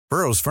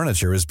Burrow's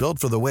furniture is built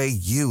for the way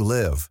you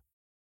live.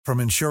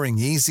 From ensuring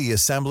easy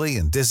assembly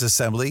and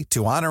disassembly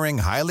to honoring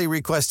highly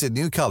requested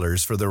new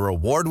colors for their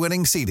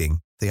award-winning seating,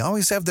 they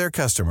always have their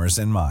customers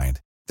in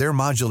mind. Their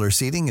modular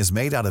seating is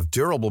made out of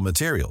durable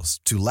materials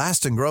to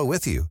last and grow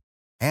with you.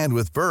 And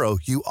with Burrow,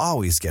 you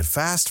always get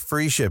fast,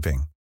 free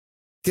shipping.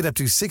 Get up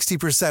to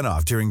 60%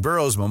 off during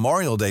Burrow's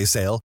Memorial Day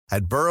sale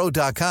at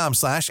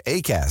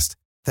burrow.com/ACAST.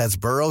 That's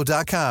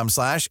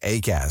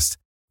burrow.com/ACAST.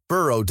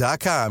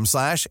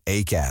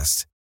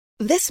 burrow.com/ACAST.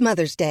 This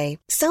Mother's Day,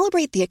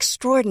 celebrate the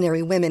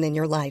extraordinary women in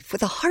your life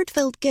with a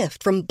heartfelt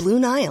gift from Blue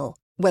Nile.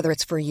 Whether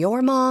it's for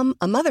your mom,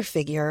 a mother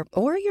figure,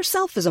 or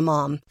yourself as a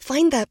mom,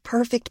 find that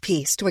perfect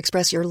piece to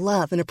express your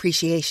love and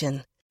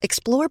appreciation.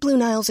 Explore Blue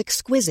Nile's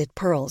exquisite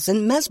pearls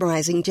and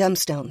mesmerizing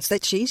gemstones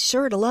that she's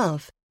sure to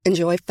love.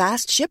 Enjoy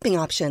fast shipping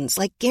options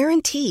like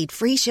guaranteed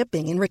free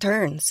shipping and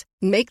returns.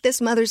 Make this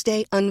Mother's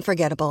Day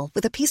unforgettable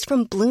with a piece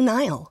from Blue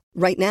Nile.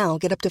 Right now,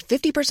 get up to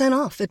 50%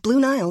 off at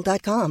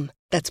BlueNile.com.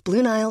 That's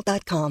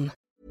BlueNile.com.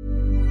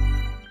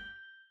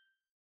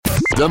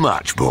 The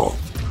Match Ball.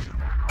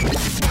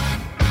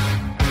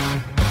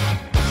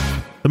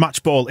 The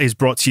Match Ball is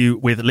brought to you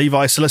with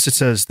Levi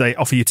Solicitors. They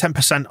offer you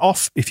 10%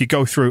 off if you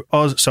go through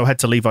us, so head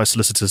to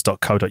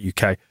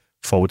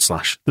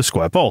levisolicitors.co.uk/the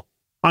square ball.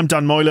 I'm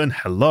Dan Moylan.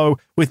 Hello.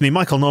 With me,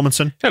 Michael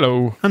Normanson.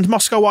 Hello. And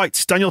Moscow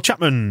White, Daniel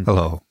Chapman.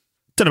 Hello.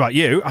 Don't know about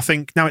you. I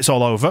think now it's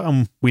all over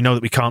and we know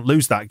that we can't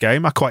lose that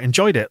game. I quite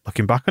enjoyed it,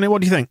 looking back on it.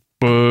 What do you think?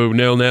 Boo,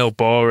 0-0,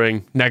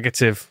 boring,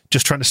 negative.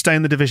 Just trying to stay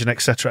in the division,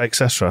 etc.,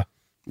 etc.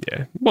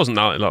 Yeah, it wasn't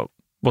like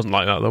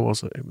that though,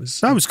 was it? It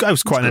was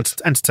quite an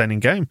entertaining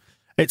game.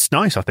 It's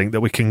nice, I think, that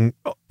we can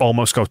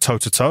almost go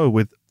toe-to-toe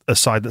with a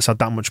side that's had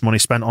that much money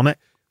spent on it,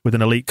 with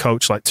an elite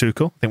coach like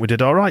Tuchel. I think we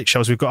did all right.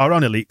 Shows we've got our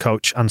own elite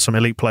coach and some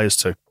elite players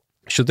too.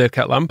 Should they have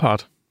kept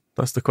Lampard?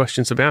 That's the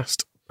question to be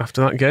asked after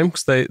that game,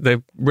 because they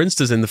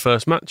rinsed us in the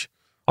first match.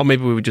 Or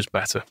maybe we were just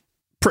better.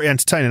 Pretty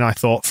entertaining, I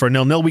thought. For a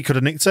 0-0, we could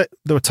have nicked it.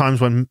 There were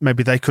times when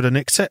maybe they could have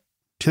nicked it.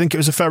 Do you think it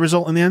was a fair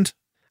result in the end?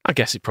 I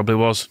guess it probably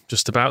was,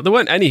 just about. There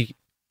weren't any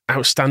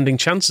outstanding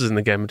chances in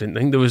the game, I didn't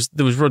think. There was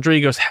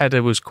Rodrigo's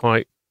header was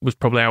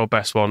probably our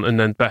best one, and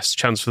then best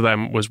chance for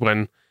them was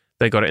when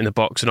they got it in the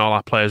box and all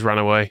our players ran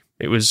away.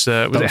 It was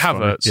it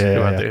Havertz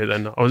who had it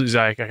then? Or was it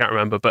Ziyech? I can't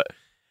remember, but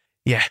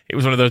yeah, it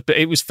was one of those. But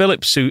it was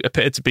Phillips who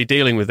appeared to be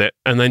dealing with it,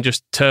 and then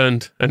just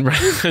turned and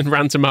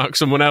ran to mark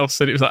someone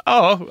else, and it was like,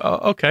 oh,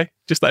 okay,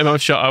 just let him have a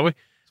shot, are we?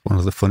 It's one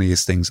of the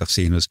funniest things I've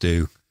seen us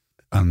do,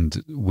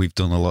 and we've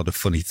done a lot of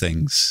funny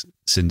things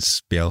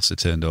since Bielsa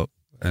turned up,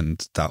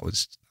 and that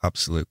was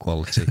absolute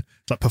quality.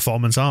 Like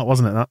performance art,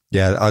 wasn't it?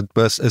 That I'd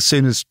burst as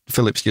soon as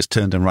Phillips just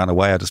turned and ran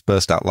away. I just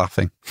burst out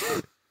laughing,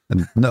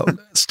 and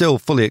still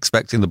fully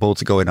expecting the ball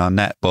to go in our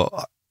net, but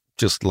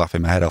just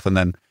laughing my head off, and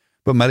then.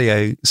 But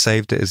Meslier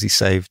saved it as he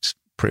saved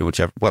pretty much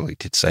he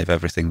did save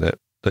everything that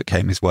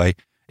came his way,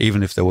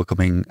 even if they were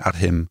coming at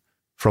him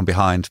from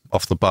behind,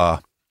 off the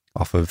bar,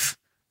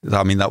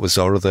 that was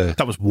our other...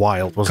 That was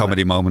wild, wasn't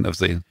comedy it? moment of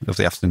the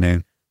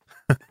afternoon.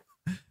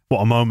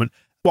 What a moment.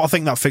 What I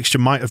think that fixture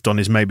might have done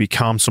is maybe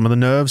calm some of the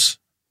nerves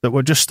that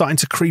were just starting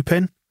to creep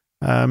in.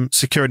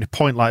 Securing a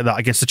point like that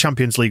against the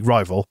Champions League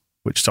rival,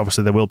 which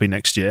obviously there will be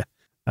next year.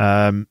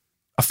 I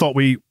thought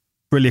we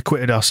really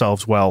acquitted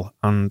ourselves well,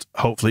 and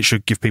hopefully it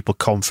should give people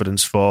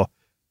confidence for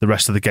the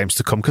rest of the games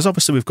to come, because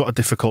obviously we've got a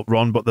difficult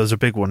run, but there's a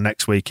big one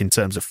next week in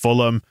terms of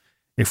Fulham.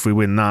 If we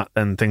win that,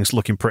 then things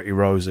looking pretty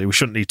rosy. We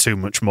shouldn't need too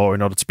much more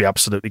in order to be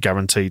absolutely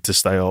guaranteed to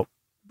stay up.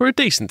 We're a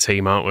decent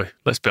team, aren't we?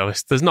 Let's be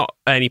honest. There's not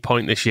any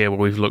point this year where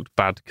we've looked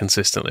bad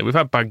consistently. We've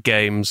had bad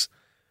games,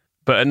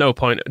 but at no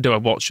point do I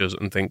watch us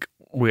and think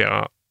we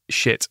are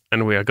shit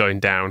and we are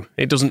going down.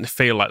 It doesn't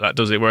feel like that,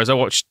 does it? Whereas I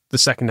watched the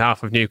second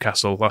half of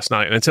Newcastle last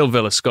night, and until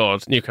Villa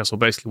scored, Newcastle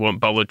basically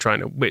weren't bothered trying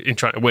to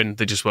win.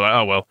 They just were like,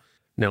 oh well,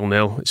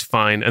 0-0, it's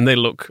fine. And they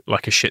look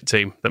like a shit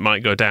team that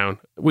might go down.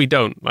 We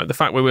don't. Like the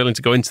fact we're willing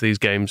to go into these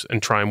games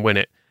and try and win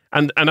it,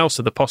 and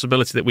also the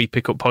possibility that we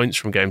pick up points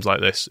from games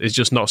like this is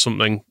just not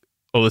something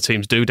other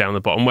teams do down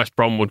the bottom. West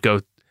Brom would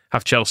go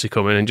have Chelsea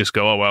come in and just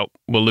go, oh well,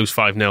 we'll lose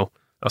 5-0.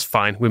 That's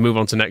fine. We move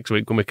on to next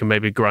week when we can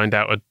maybe grind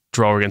out a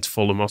draw against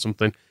Fulham or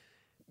something.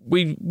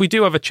 We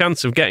do have a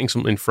chance of getting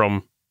something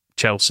from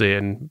Chelsea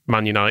and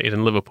Man United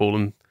and Liverpool,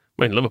 and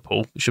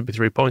Liverpool should be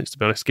 3 points, to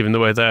be honest, given the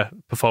way they're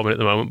performing at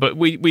the moment. But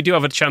we do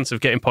have a chance of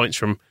getting points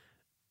from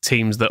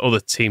teams that other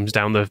teams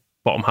down the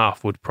bottom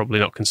half would probably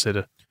not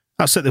consider.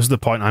 That's it. This was the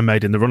point I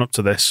made in the run-up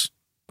to this,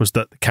 was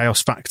that the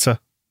chaos factor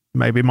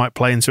maybe might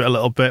play into it a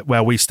little bit,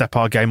 where we step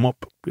our game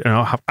up,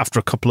 after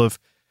a couple of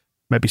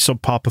maybe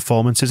subpar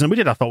performances. And we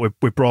did. I thought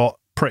we brought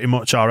pretty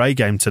much our A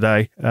game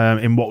today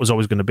in what was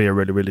always going to be a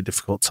really, really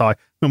difficult tie. I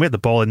mean, we had the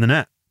ball in the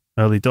net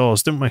early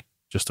doors, didn't we?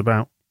 Just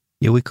about.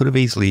 Yeah, we could have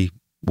easily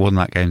won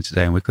that game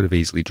today, and we could have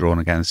easily drawn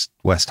against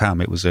West Ham.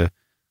 It was a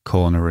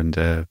corner and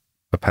a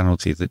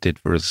penalty that did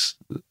for us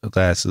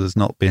there. So there's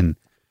not been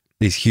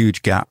these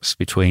huge gaps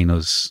between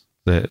us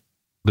that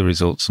the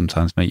results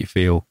sometimes make you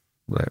feel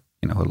that,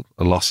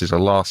 a loss is a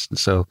loss. And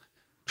so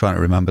trying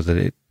to remember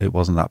that it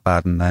wasn't that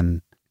bad. And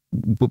then,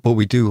 but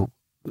we do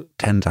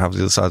tend to have the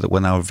other side that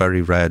when our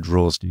very rare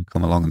draws do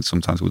come along, and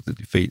sometimes with the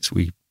defeats,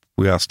 we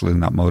are still in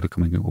that mode of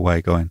coming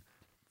away going,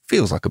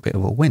 feels like a bit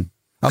of a win.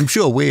 I'm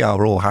sure we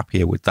are all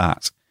happier with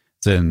that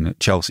than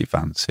Chelsea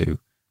fans who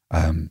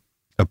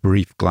a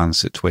brief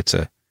glance at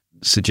Twitter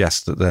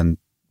suggests that then,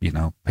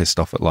 pissed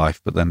off at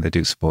life, but then they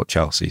do support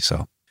Chelsea,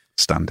 so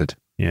standard.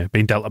 Yeah,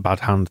 being dealt a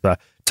bad hand there.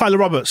 Tyler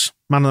Roberts,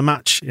 man of the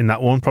match in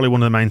that one, probably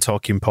one of the main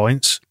talking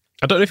points.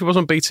 I don't know if it was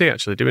on BT,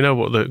 actually. Do we know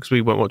what because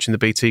we weren't watching the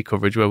BT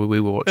coverage where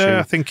we were watching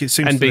I think it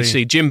seems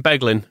NBC. Jim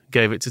Beglin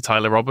gave it to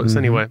Tyler Roberts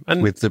anyway.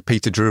 And with the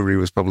Peter Drury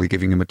was probably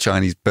giving him a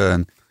Chinese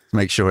burn to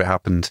make sure it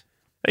happened.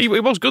 He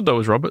was good, though,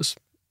 was Roberts.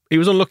 He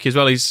was unlucky as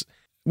well.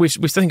 We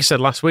think he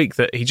said last week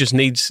that he just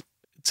needs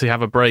to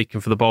have a break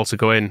and for the ball to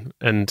go in,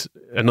 and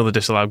another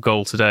disallowed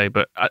goal today.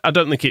 But I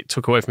don't think it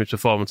took away from his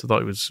performance. I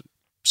thought he was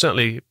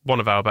certainly one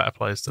of our better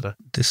players today.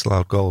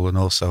 Disallowed goal, and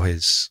also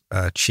his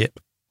chip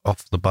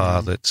off the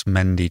bar that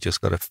Mendy just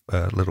got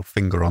a little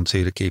finger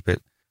onto to keep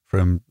it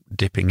from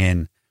dipping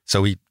in.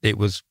 So if it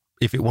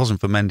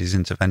wasn't for Mendy's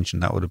intervention,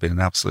 that would have been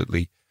an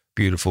absolutely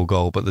beautiful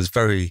goal. But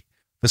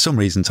for some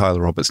reason,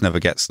 Tyler Roberts never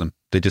gets them.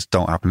 They just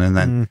don't happen. And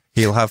then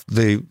he'll have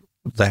they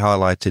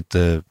highlighted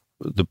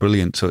the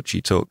brilliant touch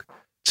he took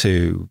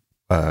to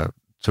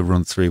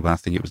run through. I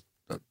think it was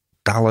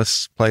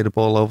Dallas played a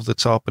ball over the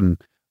top and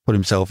put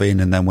himself in.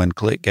 And then when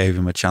Click gave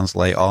him a chance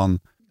late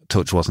on,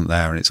 touch wasn't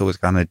there. And it's always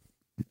kind of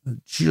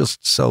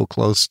just so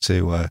close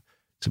to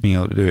being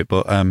able to do it.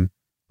 But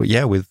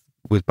yeah, with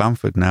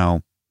Bamford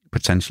now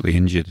potentially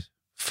injured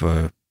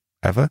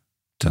forever,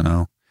 don't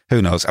know.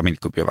 Who knows? I mean, he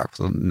could be back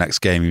for the next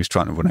game. He was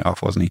trying to run it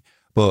off, wasn't he?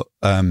 But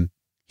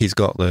he's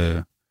got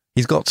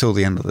till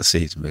the end of the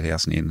season, really,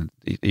 hasn't he? And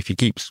if he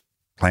keeps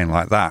playing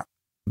like that,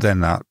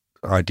 then that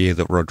idea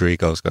that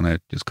Rodrigo's going to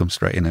just come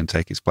straight in and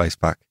take his place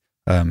back.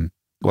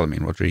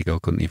 Rodrigo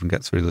couldn't even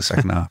get through the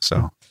second half,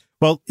 so.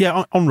 Well,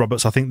 yeah, on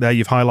Roberts, I think there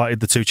you've highlighted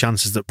the two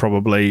chances that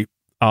probably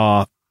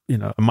are,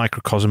 a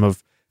microcosm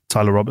of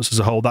Tyler Roberts as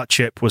a whole. That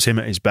chip was him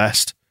at his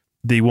best.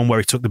 The one where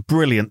he took the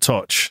brilliant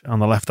touch on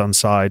the left-hand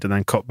side and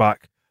then cut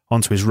back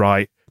onto his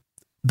right.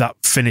 That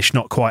finish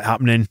not quite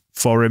happening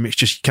for him. It's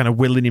just kind of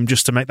willing him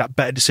just to make that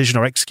better decision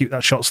or execute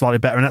that shot slightly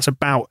better. And that's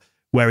about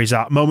where he's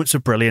at. Moments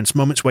of brilliance,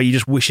 moments where you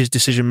just wish his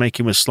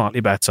decision-making was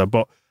slightly better.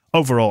 But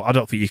overall, I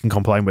don't think you can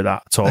complain with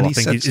that at all. I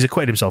think he's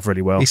acquitted himself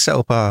really well. He set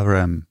up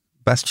our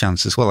best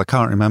chance as well. I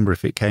can't remember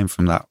if it came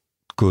from that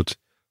good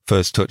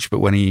first touch, but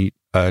when he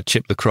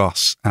chipped the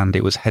cross and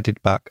it was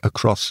headed back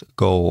across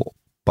goal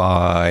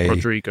by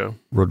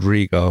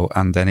Rodrigo,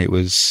 and then it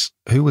was,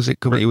 who was it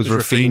coming? It was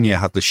Rafinha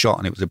had the shot,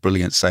 and it was a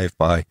brilliant save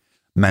by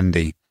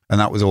Mendy, and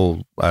that was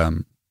all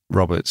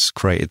Roberts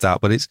created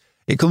that. But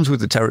it comes with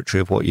the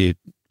territory of what you're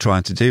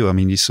trying to do. I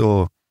mean, you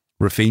saw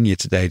Rafinha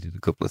today did a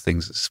couple of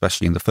things,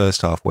 especially in the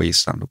first half, where you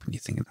stand up and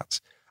you're thinking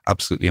that's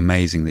absolutely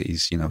amazing that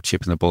he's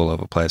chipping the ball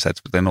over players'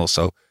 heads. But then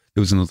also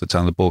there was another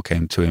time the ball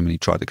came to him and he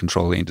tried to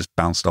control it and just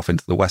bounced off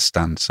into the West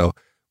Stand. So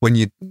when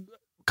you're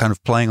kind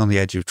of playing on the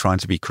edge of trying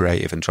to be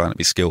creative and trying to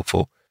be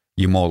skillful,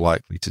 you're more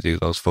likely to do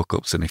those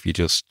fuck-ups than if you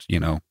just,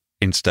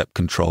 in-step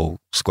control,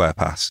 square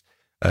pass.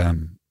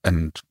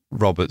 And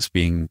Roberts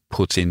being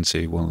put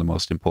into one of the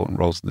most important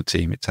roles in the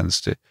team, it tends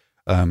to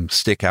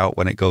stick out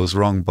when it goes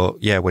wrong. But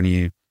yeah,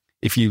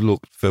 if you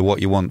look for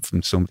what you want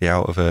from somebody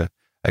out of a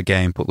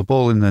game, put the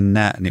ball in the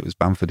net, and it was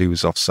Bamford who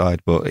was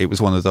offside, but it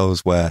was one of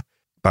those where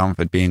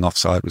Bamford being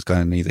offside was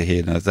going neither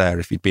here nor there.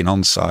 If he'd been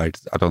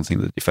onside, I don't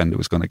think the defender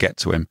was going to get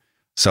to him.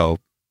 So,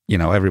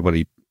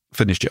 everybody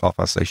finished it off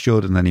as they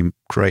should, and then he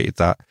created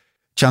that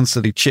chance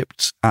that he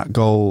chipped at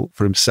goal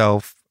for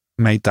himself,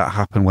 made that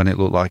happen when it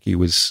looked like he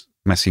was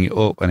messing it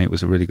up, and it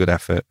was a really good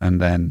effort, and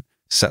then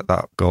set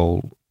that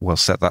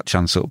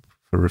chance up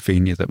for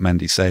Rafinha that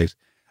Mendy saved.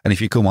 And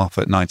if you come off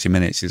at 90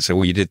 minutes, you say,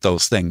 well, you did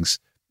those things.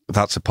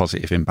 That's a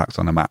positive impact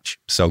on a match.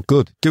 So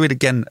good. Do it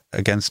again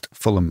against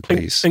Fulham,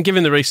 please. And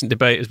given the recent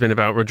debate has been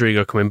about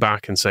Rodrigo coming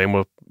back and saying,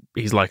 well,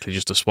 he's likely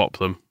just to swap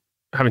them.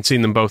 Having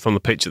seen them both on the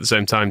pitch at the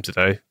same time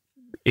today,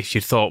 if you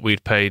thought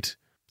we'd paid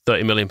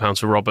 £30 million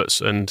for Roberts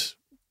and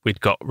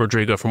we'd got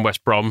Rodrigo from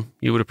West Brom,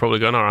 you would have probably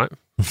gone, all right,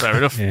 fair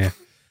enough.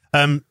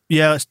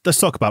 Let's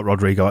talk about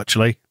Rodrigo,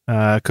 actually,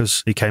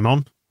 because he came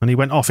on and he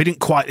went off. He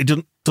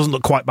doesn't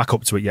look quite back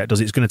up to it yet, does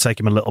it? It's going to take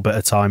him a little bit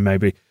of time,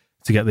 maybe,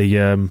 to get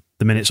the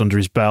minutes under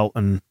his belt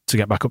and to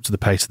get back up to the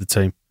pace of the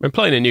team. We're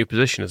playing a new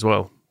position as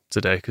well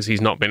today, because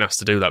he's not been asked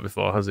to do that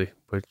before, has he?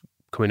 We're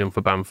coming in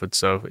for Bamford,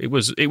 so it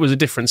was a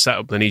different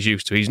setup than he's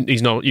used to.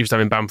 He's not used to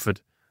having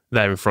Bamford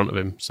there in front of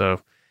him,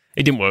 so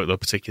it didn't work though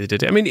particularly,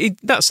 did it? I mean,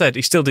 that said,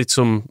 he still did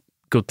some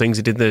good things.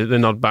 He did the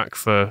nod back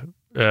for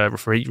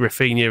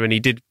Rafinha, and he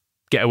did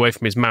get away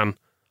from his man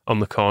on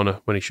the corner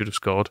when he should have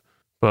scored.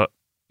 But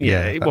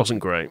it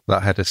wasn't great.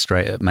 That header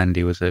straight at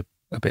Mendy was a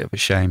bit of a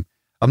shame.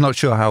 I'm not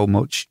sure how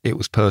much it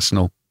was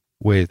personal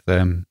with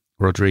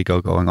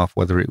Rodrigo going off,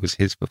 whether it was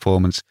his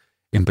performance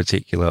in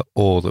particular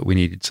or that we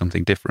needed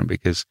something different,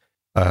 because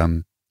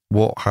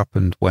what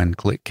happened when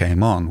Click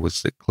came on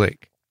was that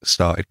Click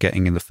started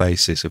getting in the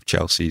faces of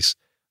Chelsea's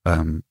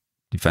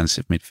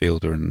defensive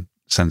midfielder and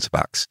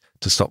centre-backs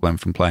to stop them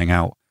from playing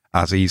out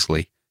as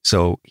easily.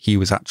 So he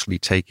was actually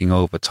taking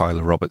over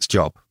Tyler Roberts'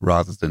 job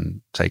rather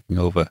than taking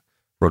over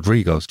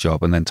Rodrigo's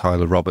job. And then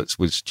Tyler Roberts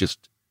was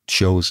just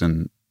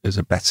chosen as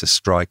a better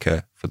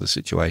striker for the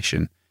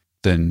situation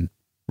than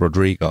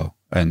Rodrigo.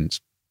 And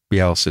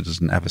Bielsa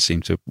doesn't ever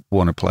seem to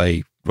want to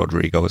play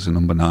Rodrigo as a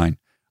number 9.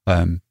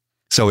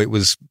 So it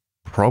was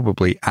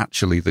probably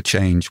actually the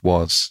change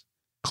was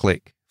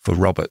click for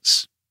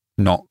Roberts,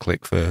 not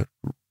click for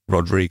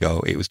Rodrigo.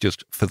 It was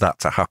just for that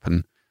to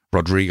happen,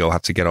 Rodrigo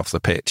had to get off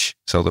the pitch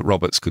so that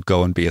Roberts could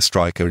go and be a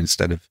striker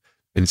instead of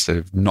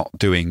not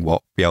doing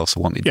what Bielsa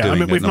wanted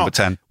doing at number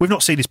 10. We've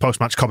not seen his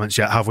post-match comments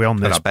yet, have we, on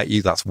this? And I bet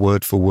you that's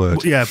word for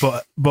word. Yeah,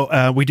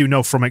 but we do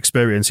know from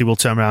experience he will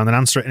turn around and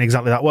answer it in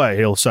exactly that way.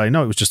 He'll say,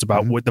 no, it was just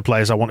about with the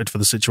players I wanted for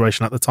the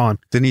situation at the time.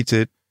 They need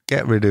to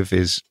get rid of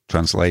his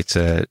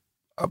translator.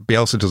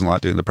 Bielsa doesn't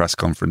like doing the press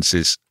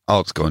conferences.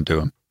 I'll just go and do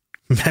them.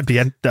 That'd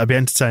be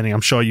entertaining.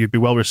 I'm sure you'd be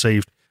well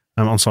received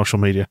on social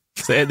media.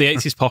 So the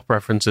 80s pop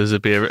references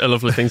would be a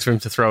lovely thing for him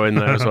to throw in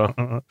there as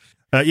well.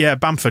 Yeah,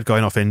 Bamford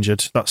going off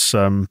injured. That's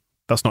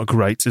not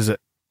great, is it?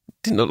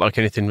 Didn't look like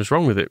anything was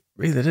wrong with it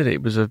either, did it?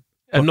 It was a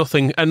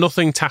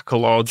nothing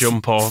tackle or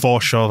jump or for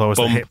sure. Though was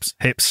the bump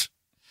hips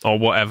or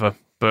whatever.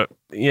 But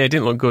yeah, it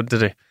didn't look good,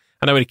 did he?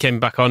 I know when he came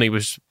back on, he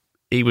was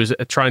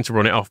trying to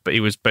run it off, but he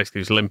was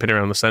basically just limping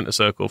around the centre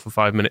circle for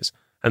 5 minutes.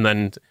 And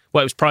then, it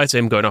was prior to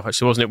him going off,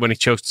 actually, wasn't it, when he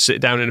chose to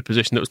sit down in a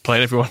position that was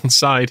playing everyone on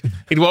side?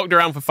 He'd walked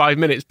around for 5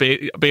 minutes,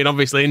 being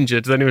obviously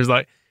injured. Then he was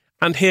like,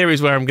 and here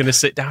is where I'm going to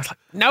sit down. I was like,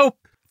 no,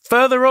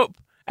 further up.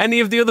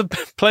 Any of the other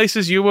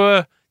places you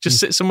were, just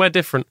sit somewhere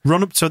different.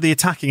 Run up to the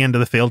attacking end of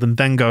the field and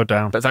then go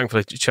down. But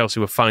thankfully, Chelsea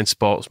were fine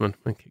sportsmen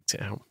and kicked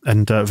it out.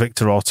 And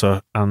Victor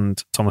Orta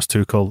and Thomas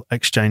Tuchel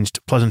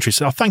exchanged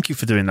pleasantries. Oh, thank you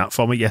for doing that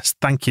for me. Yes,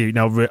 thank you.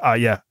 No,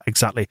 yeah,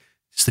 exactly.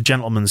 It's the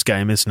gentleman's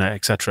game, isn't it?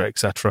 Etc.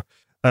 Etc.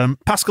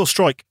 Pascal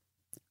Struijk,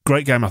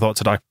 great game I thought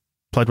today.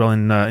 Played well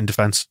in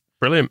defence.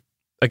 Brilliant.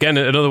 Again,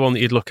 another one that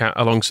you'd look at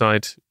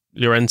alongside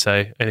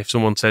Llorente. And if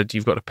someone said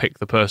you've got to pick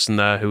the person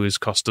there who has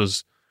cost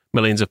us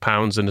millions of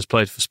pounds and has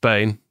played for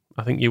Spain,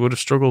 I think you would have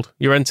struggled.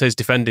 Llorente's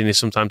defending is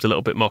sometimes a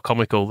little bit more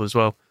comical as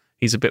well.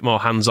 He's a bit more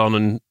hands-on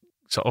and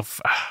sort of...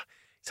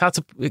 It's hard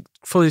to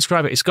fully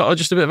describe it. It's got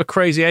just a bit of a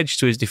crazy edge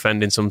to his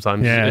defending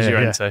sometimes, as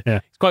Llorente. Yeah.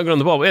 He's quite good on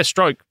the ball. But yeah,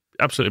 Struijk,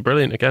 absolutely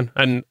brilliant again.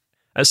 And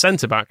at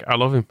centre-back, I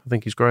love him. I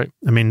think he's great.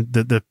 I mean,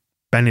 the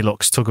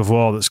Benelux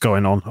tug-of-war that's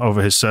going on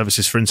over his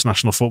services for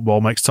international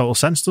football makes total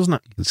sense, doesn't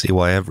it? You can see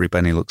why every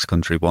Benelux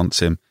country wants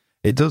him.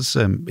 It does.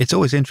 It's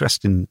always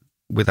interesting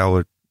with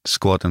our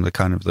squad and the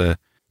kind of the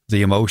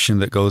emotion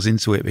that goes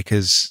into it,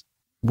 because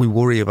we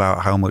worry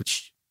about how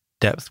much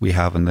depth we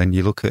have, and then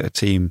you look at a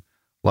team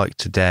like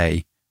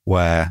today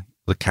where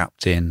the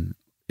captain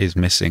is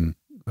missing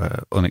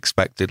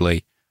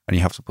unexpectedly, and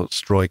you have to put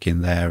Struijk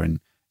in there, and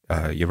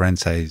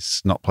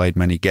Llorente's not played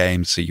many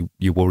games, so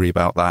you worry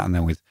about that. And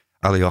then with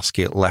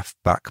Alioski at left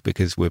back,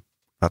 because we've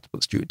had to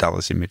put Stuart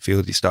Dallas in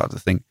midfield, you start to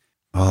think,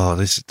 oh,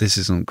 this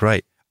isn't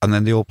great. And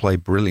then they all play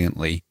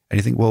brilliantly, and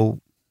you think, well,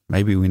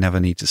 maybe we never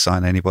need to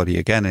sign anybody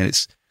again. And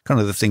it's kind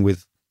of the thing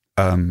with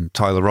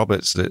Tyler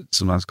Roberts that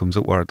sometimes comes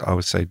up, where I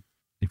would say,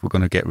 if we're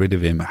going to get rid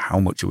of him, how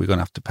much are we going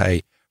to have to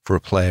pay for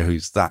a player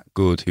who's that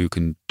good, who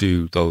can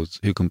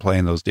play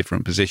in those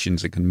different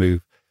positions and can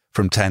move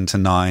from 10 to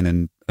 9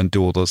 and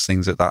do all those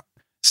things at that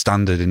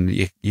standard? And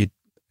you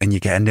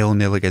get a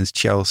 0-0 against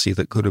Chelsea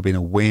that could have been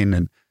a win,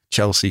 and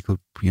Chelsea could,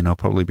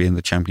 probably be in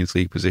the Champions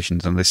League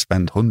positions, and they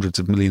spend hundreds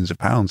of millions of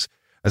pounds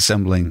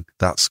assembling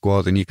that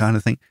squad, and you kind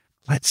of think,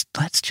 let's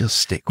just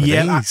stick with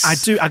these.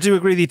 I do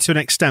agree with you to an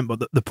extent, but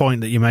the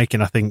point that you're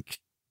making, I think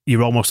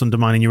you're almost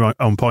undermining your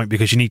own point,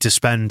 because you need to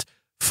spend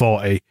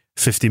 40,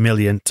 50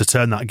 million to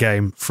turn that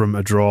game from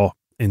a draw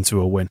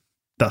into a win.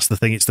 That's the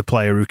thing. It's the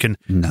player who can...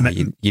 No,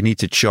 you need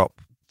to chop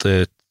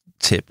the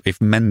tip. If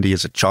Mendy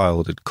as a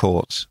child had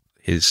caught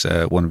his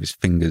one of his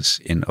fingers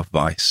in a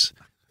vice,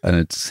 and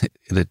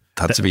it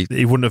had to be...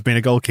 He wouldn't have been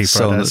a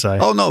goalkeeper, I'd say.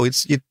 Oh, no,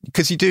 it's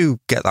because you do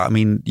get that. I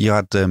mean, you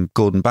had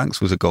Gordon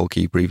Banks was a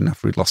goalkeeper even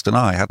after he'd lost an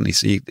eye, hadn't he?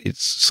 See,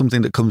 it's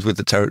something that comes with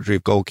the territory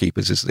of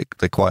goalkeepers, is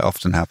they quite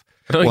often have...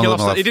 I don't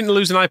think he didn't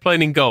lose an eye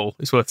playing in goal,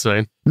 it's worth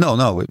saying.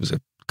 No, it was a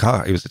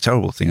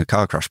terrible thing, a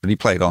car crash, but he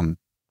played on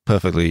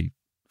perfectly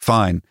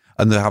fine.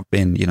 And there have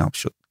been,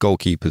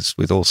 goalkeepers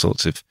with all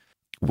sorts of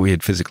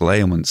weird physical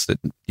ailments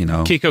that,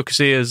 Kiko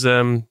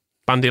Casillas'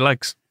 bandy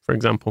legs, for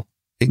example.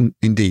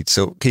 Indeed.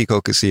 So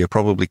Kiko Casilla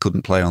probably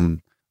couldn't play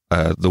on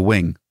the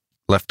wing,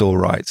 left or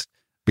right,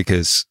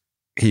 because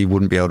he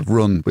wouldn't be able to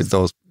run with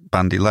those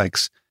bandy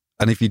legs.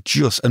 And if you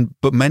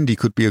but Mendy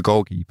could be a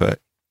goalkeeper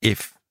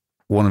if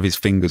one of his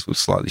fingers was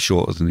slightly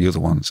shorter than the other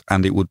ones.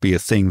 And it would be a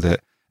thing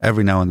that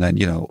every now and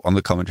then, on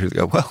the commentary, they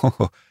go,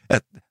 well,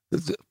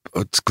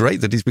 it's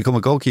great that he's become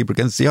a goalkeeper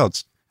against the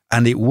odds.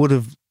 And it would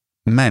have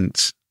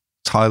meant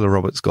Tyler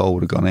Roberts' goal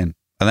would have gone in.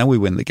 And then we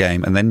win the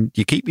game. And then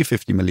you keep your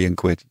 50 million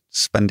quid,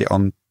 spend it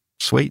on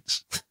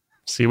sweets.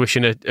 So you're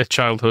wishing a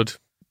childhood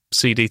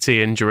CDT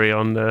injury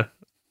on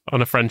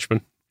a Frenchman?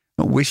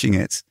 Not wishing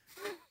it.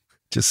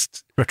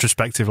 Just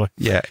retrospectively.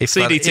 Yeah.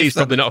 CDT is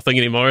probably not a thing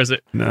anymore, is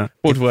it? No.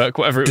 Woodwork,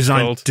 whatever it was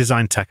called.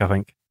 Design tech, I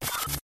think.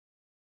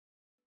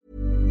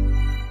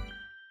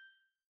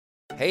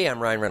 Hey, I'm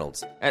Ryan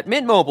Reynolds. At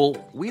Mint Mobile,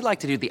 we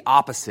like to do the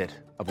opposite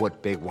of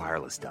what Big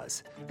Wireless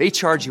does. They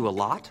charge you a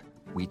lot,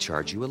 we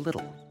charge you a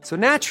little. So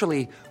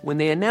naturally, when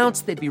they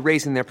announced they'd be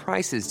raising their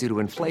prices due to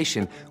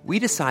inflation, we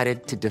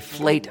decided to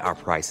deflate our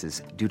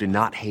prices due to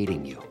not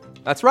hating you.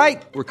 That's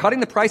right. We're cutting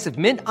the price of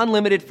Mint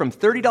Unlimited from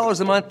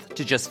 $30 a month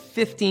to just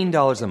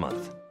 $15 a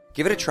month.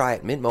 Give it a try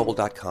at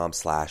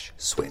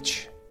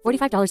mintmobile.com/switch.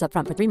 $45 up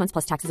front for 3 months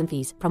plus taxes and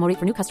fees. Promo rate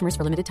for new customers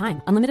for limited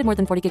time. Unlimited more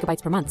than 40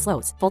 gigabytes per month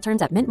slows. Full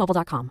terms at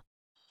mintmobile.com.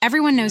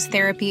 Everyone knows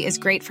therapy is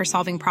great for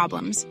solving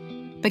problems.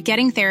 But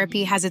getting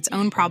therapy has its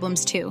own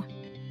problems too.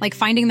 Like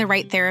finding the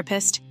right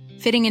therapist,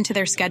 fitting into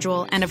their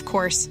schedule, and of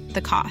course,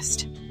 the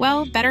cost.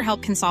 Well,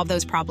 BetterHelp can solve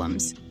those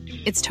problems.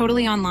 It's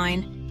totally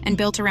online and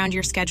built around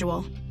your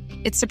schedule.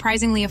 It's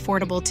surprisingly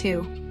affordable,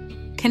 too.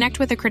 Connect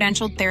with a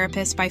credentialed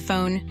therapist by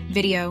phone,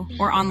 video,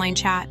 or online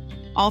chat,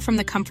 all from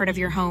the comfort of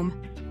your home.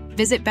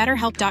 Visit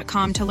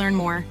BetterHelp.com to learn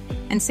more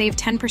and save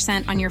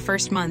 10% on your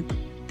first month.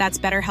 That's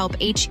BetterHelp,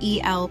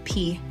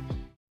 H-E-L-P.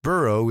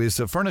 Burrow is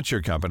a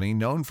furniture company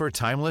known for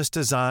timeless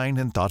design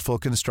and thoughtful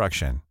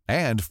construction,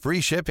 and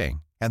free shipping,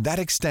 and that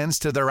extends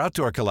to their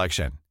outdoor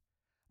collection.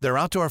 Their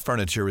outdoor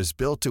furniture is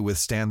built to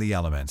withstand the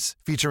elements,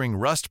 featuring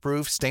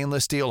rust-proof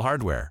stainless steel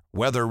hardware,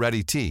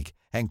 weather-ready teak,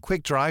 and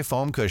quick-dry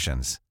foam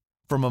cushions.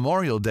 For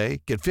Memorial Day,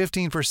 get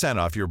 15%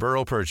 off your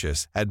Burrow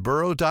purchase at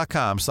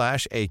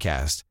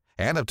burrow.com/ACAST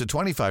and up to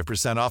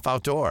 25% off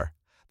outdoor.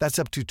 That's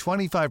up to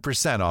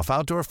 25% off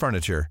outdoor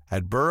furniture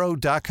at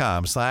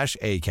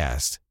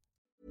burrow.com/ACAST.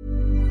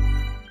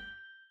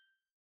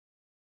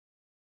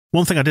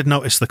 One thing I did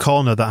notice, the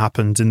corner that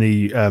happened in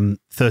the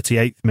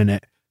 38th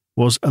minute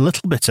was a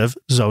little bit of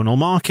zonal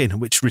marking,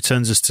 which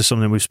returns us to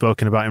something we've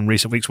spoken about in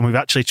recent weeks when we've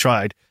actually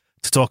tried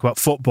to talk about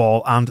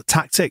football and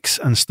tactics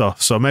and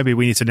stuff. So maybe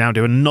we need to now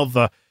do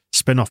another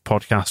spin-off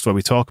podcast where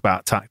we talk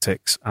about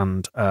tactics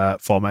and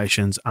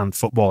formations and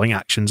footballing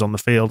actions on the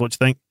field. What do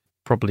you think?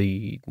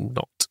 Probably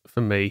not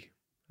for me.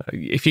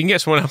 If you can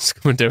get someone else to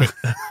come and do it.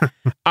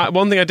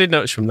 One thing I did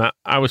notice from that,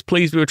 I was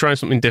pleased we were trying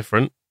something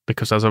different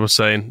because, as I was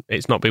saying,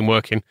 it's not been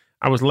working.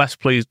 I was less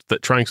pleased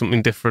that trying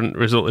something different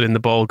resulted in the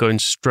ball going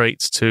straight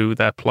to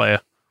their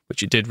player,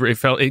 which it did. It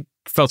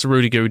felt to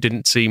Rudiger, who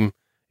didn't seem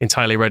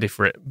entirely ready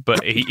for it,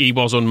 but he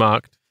was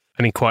unmarked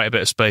and in quite a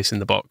bit of space in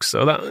the box.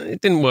 So that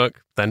it didn't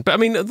work then. But I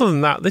mean, other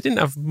than that, they didn't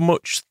have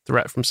much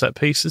threat from set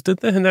pieces, did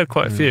they? And they had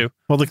quite a few.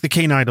 Well, the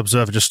keen-eyed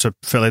observer, just to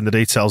fill in the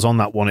details on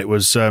that one, it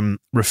was both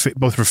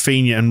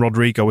Rafinha and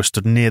Rodrigo were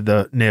stood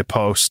near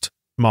post,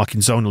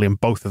 marking zonally, and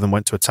both of them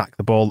went to attack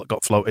the ball that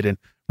got floated in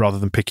rather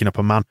than picking up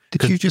a man.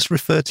 Did you just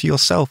refer to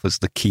yourself as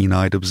the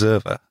keen-eyed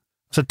observer?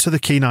 So to the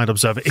keen-eyed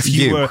observer, if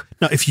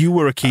you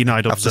were a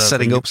keen-eyed observer, after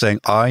setting up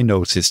saying I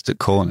noticed at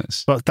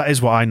corners, but that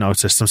is what I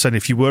noticed. I'm saying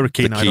if you were a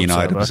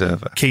keen-eyed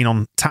observer, keen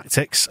on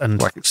tactics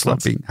and like it's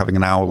like having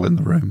an owl in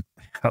the room.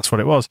 That's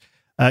what it was.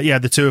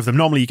 The two of them.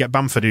 Normally, you get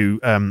Bamford who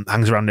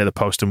hangs around near the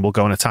post and will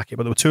go and attack it,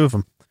 but there were two of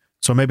them.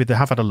 So maybe they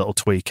have had a little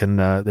tweak and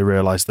they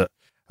realised that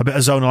a bit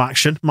of zonal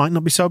action might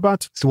not be so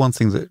bad. It's the one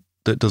thing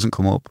that doesn't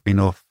come up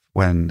enough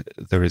when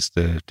there is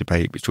the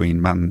debate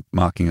between man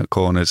marking at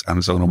corners and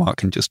zonal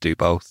marking. Just do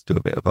both, do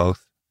a bit of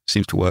both.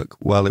 Seems to work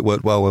well. It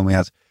worked well when we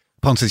had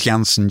Pontus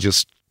Jansson.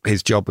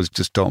 His job was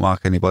just don't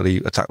mark anybody,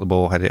 attack the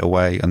ball, head it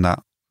away, and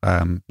that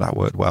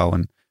worked well.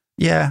 And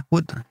yeah,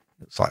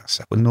 it's like I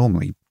said, but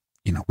normally,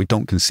 we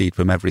don't concede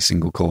from every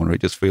single corner.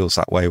 It just feels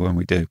that way when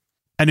we do.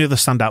 Any other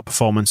standout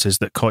performances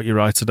that caught your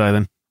eye today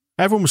then?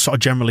 Everyone was sort of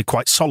generally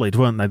quite solid,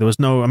 weren't they? There was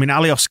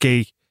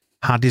Alioski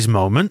had his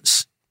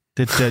moments.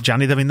 Did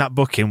Gianni? I mean, that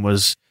booking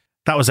was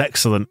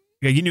excellent.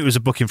 You knew it was a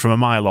booking from a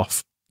mile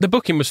off. The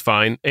booking was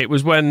fine. It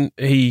was when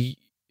he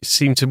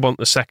seemed to want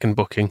the second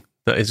booking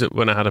that is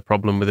when I had a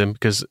problem with him,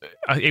 because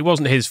it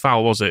wasn't his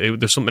foul, was it?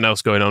 There's something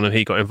else going on and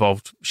he got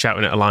involved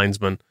shouting at a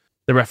linesman.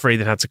 The referee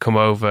then had to come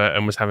over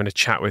and was having a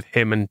chat with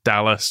him and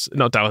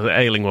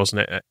Ayling,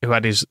 wasn't it? Who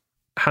had his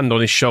hand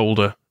on his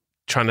shoulder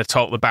trying to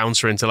talk the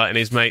bouncer into letting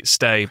his mate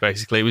stay,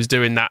 basically. He was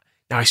doing that.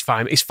 No, he's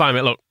fine,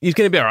 mate. Look, you're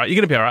going to be all right. You're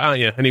going to be all right, aren't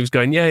you? And he was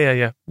going,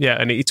 yeah.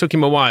 And it took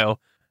him a while.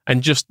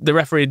 And just the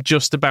referee had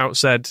just about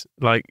said,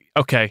 like,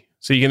 okay,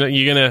 so you're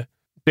gonna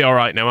be all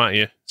right now, aren't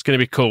you? It's going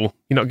to be cool.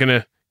 You're not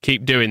going to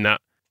keep doing that.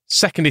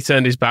 Second he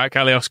turned his back,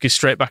 Alioski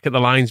straight back at the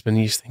linesman.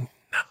 You just think,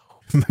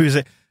 no. Who's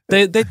it?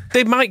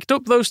 They mic'd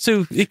up those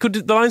two.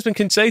 The linesman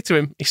can say to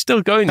him, he's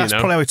still going, That's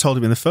probably how he told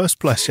him in the first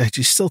place. Yeah,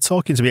 he's still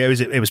talking to me.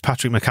 It was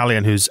Patrick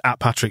McCallion, who's at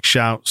Patrick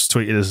Shouts,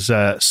 tweeted us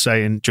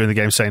saying during the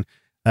game, saying,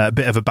 a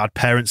bit of a bad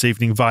parents'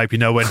 evening vibe,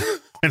 when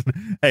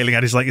Ayling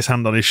had his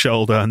hand on his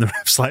shoulder and the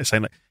ref's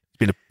saying, he's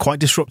been quite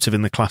disruptive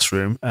in the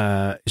classroom.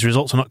 His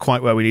results are not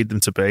quite where we need them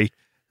to be.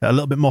 A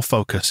little bit more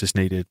focus is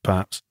needed,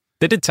 perhaps.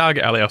 They did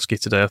target Alioski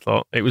today, I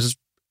thought. It was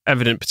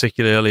evident,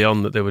 particularly early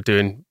on, that they were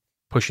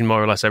pushing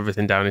more or less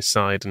everything down his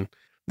side, and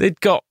they'd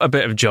got a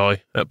bit of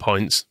joy at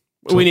points.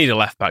 We need a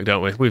left back,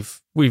 don't we?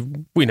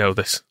 We know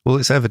this. Well,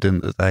 it's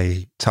evident that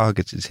they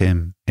targeted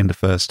him in the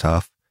first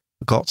half,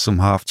 got some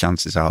half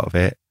chances out of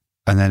it,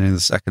 and then in the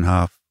second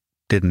half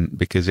didn't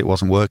because it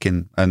wasn't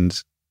working.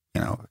 And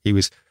he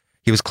was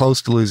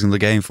close to losing the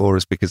game for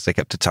us because they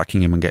kept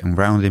attacking him and getting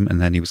around him, and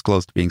then he was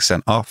close to being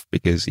sent off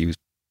because he was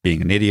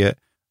being an idiot.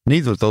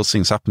 Neither of those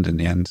things happened in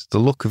the end. The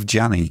look of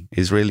Gianni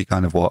is really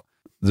kind of what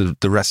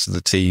the rest of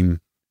the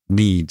team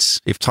needs.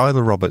 If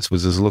Tyler Roberts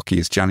was as lucky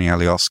as Gianni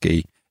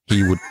Alioski,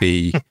 he would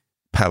be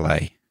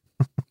Pele.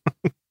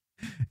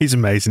 He's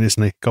amazing,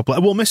 isn't he? God bless.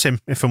 We'll miss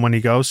him if and when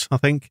he goes, I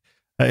think,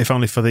 if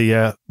only for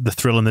the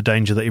thrill and the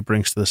danger that he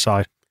brings to the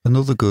side.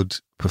 Another good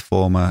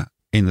performer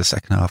in the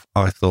second half,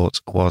 I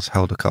thought, was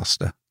Helder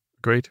Costa.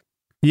 Agreed.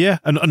 Yeah,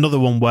 and another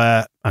one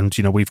where, and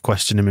we've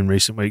questioned him in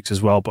recent weeks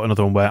as well, but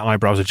another one where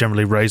eyebrows are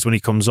generally raised when he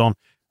comes on.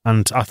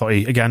 And I thought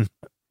he, again,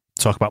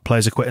 talk about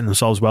players acquitting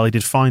themselves well, he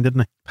did fine,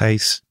 didn't he?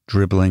 Pace,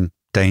 dribbling,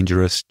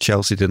 dangerous.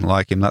 Chelsea didn't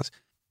like him. That's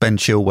Ben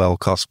Chilwell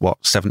cost,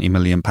 £70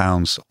 million,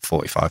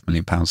 £45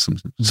 million,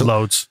 something.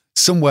 Loads.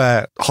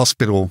 Somewhere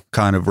hospital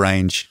kind of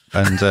range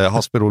and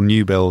hospital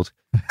new build.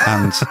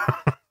 And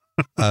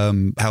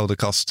Helder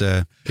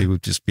Costa, he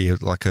would just be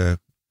like an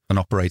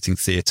operating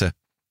theatre,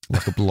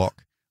 like a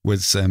block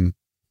with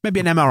maybe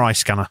an MRI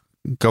scanner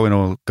going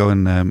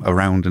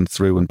around and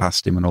through and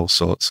past him and all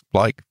sorts,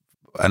 like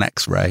an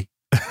X-ray.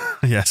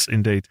 Yes,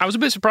 indeed. I was a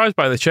bit surprised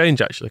by the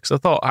change, actually, because I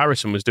thought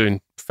Harrison was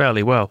doing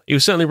fairly well. He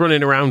was certainly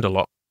running around a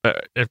lot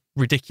at a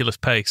ridiculous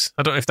pace.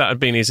 I don't know if that had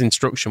been his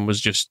instruction, was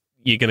just,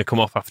 you're going to come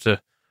off after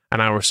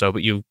an hour or so,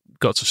 but you've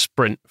got to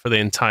sprint for the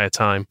entire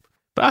time.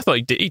 But I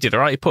thought he did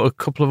all right. He put a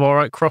couple of all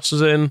right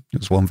crosses in. It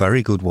was one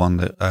very good one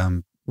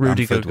that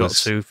Rudiger got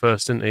to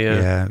first, didn't he?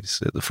 Yeah, it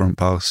was at the front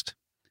post.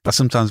 I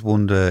sometimes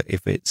wonder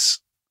if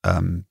it's,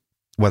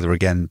 whether,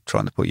 again,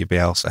 trying to put your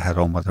Bielsa head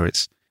on, whether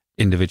it's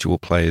individual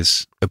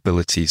players'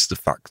 abilities, the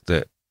fact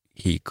that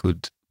he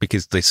could,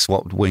 because they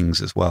swapped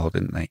wings as well,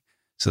 didn't they?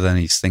 So then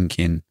he's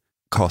thinking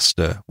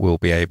Costa will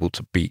be able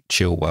to beat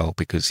Chilwell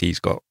because he's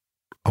got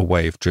a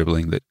way of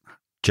dribbling that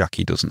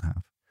Jackie doesn't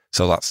have.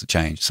 So that's the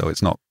change. So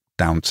it's not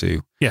down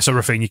to... Yeah, so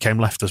Rafinha came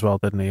left as well,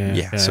 didn't he?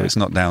 Yeah, so it's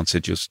not down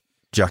to just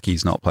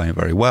Jackie's not playing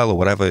very well or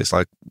whatever. It's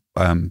like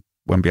when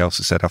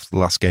Bielsa said after the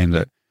last game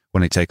that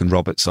when he'd taken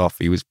Roberts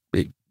off, it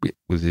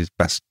was his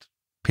best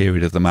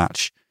period of the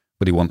match,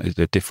 but he wanted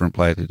a different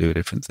player to do a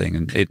different thing.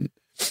 And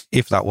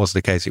if that was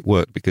the case, it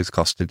worked because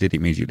Costa did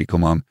immediately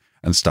come on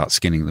and start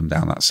skinning them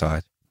down that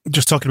side.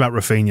 Just talking about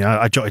Rafinha,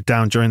 I jotted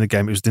down during the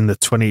game, it was in the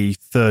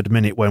 23rd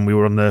minute when we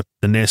were on the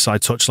near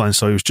side touchline,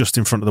 so he was just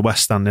in front of the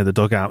West Stand near the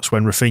dugouts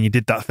when Rafinha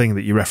did that thing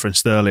that you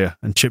referenced earlier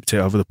and chipped it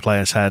over the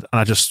player's head.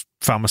 And I just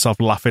found myself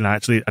laughing. I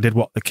did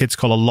what the kids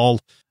call a lol,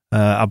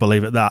 I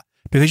believe, at that.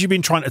 Because you've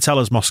been trying to tell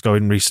us, Moscow,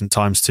 in recent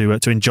times to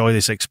enjoy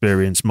this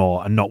experience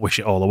more and not wish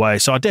it all away.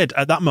 So I did.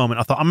 At that moment,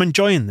 I thought, I'm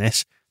enjoying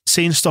this.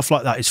 Seeing stuff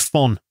like that is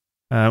fun.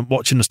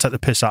 Watching us take the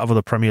piss out of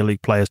other Premier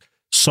League players,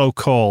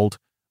 so-called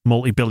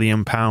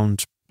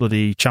multi-billion-pound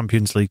bloody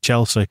Champions League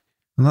Chelsea.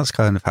 And that's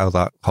kind of how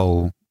that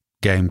whole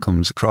game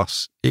comes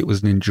across. It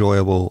was an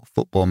enjoyable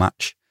football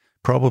match.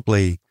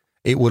 Probably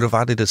it would have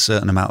added a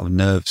certain amount of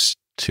nerves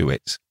to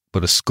it,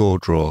 but a score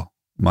draw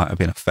might have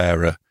been a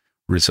fairer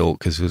result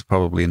because it was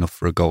probably enough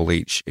for a goal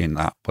each in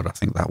that. But I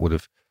think that would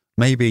have,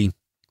 maybe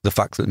the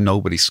fact that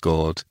nobody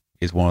scored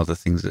is one of the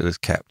things that has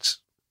kept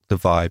the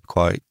vibe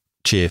quite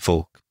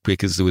cheerful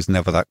because there was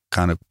never that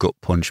kind of gut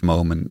punch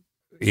moment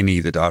in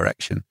either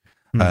direction.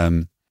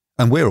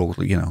 And we're all,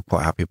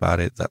 quite happy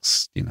about it.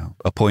 That's,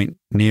 a point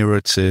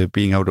nearer to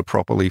being able to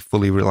properly,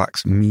 fully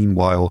relax.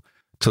 Meanwhile,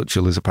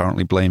 Tuchel is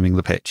apparently blaming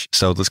the pitch.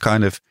 So there's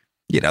kind of,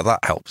 that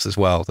helps as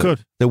well.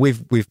 Good. That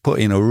we've put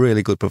in a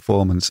really good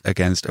performance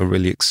against a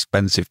really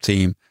expensive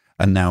team,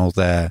 and now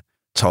their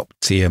top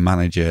tier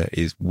manager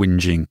is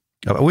whinging.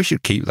 We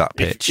should keep that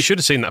pitch. You should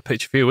have seen that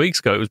pitch a few weeks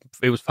ago.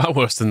 It was far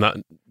worse than that.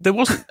 There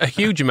wasn't a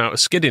huge amount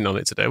of skidding on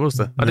it today, was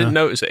there? I didn't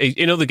notice it.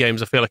 In other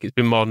games, I feel like it's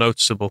been more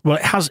noticeable. Well,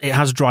 it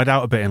has dried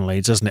out a bit in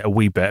Leeds, hasn't it? A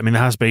wee bit. I mean,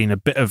 there has been a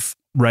bit of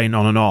rain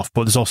on and off,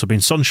 but there's also been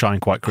sunshine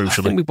quite crucially.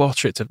 I think we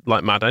water it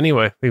like mad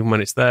anyway, even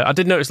when it's there. I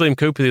did notice Liam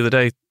Cooper the other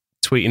day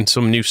tweeting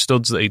some new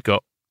studs that he'd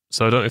got.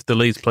 So I don't know if the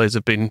Leeds players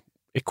have been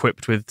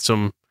equipped with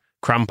some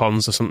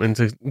crampons or something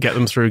to get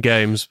them through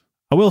games.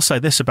 I will say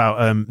this about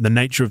the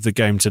nature of the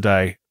game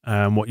today,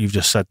 what you've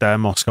just said there,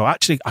 Moscow.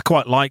 Actually, I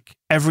quite like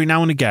every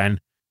now and again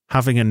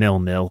having a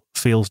 0-0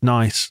 feels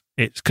nice.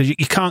 It's because you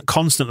can't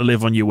constantly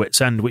live on your wits'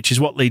 end, which is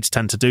what Leeds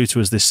tend to do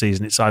to us this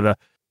season. It's either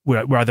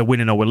we're either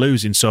winning or we're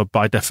losing. So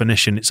by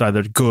definition, it's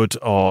either good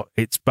or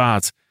it's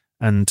bad.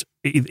 And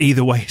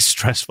either way is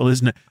stressful,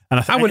 isn't it? And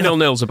I think our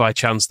 0-0s are by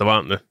chance, though,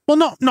 aren't they? Well,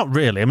 not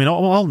really. I mean,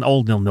 all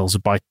 0-0s are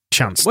by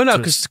chance. Well, no,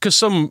 because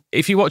some,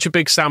 if you watch a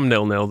Big Sam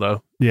 0-0,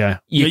 though, yeah,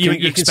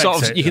 you can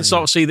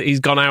sort of see that he's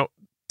gone out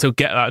to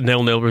get that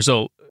 0-0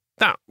 result.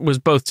 That was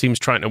both teams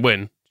trying to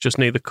win, just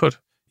neither could.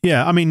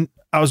 Yeah, I mean,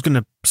 I was going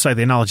to say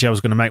the analogy I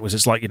was going to make was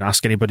it's like,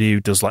 ask anybody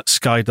who does like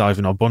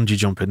skydiving or bungee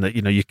jumping that,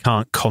 you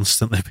can't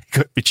constantly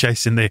be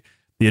chasing the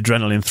the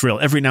adrenaline thrill.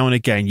 Every now and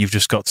again, you've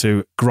just got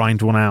to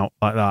grind one out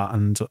like that.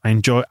 And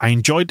I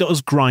enjoyed us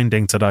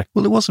grinding today.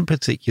 Well, it wasn't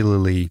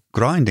particularly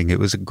grinding. It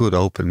was a good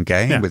open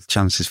game with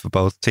chances for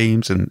both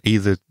teams, and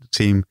either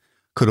team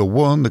could have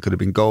won. There could have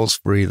been goals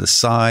for either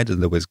side,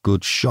 and there was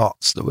good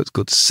shots, there was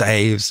good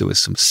saves, there was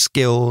some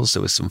skills,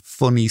 there was some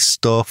funny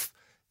stuff.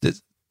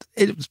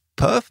 It was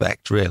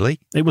perfect,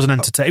 really. It was an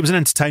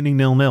entertaining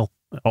 0-0,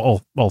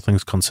 all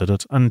things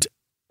considered. And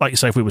like you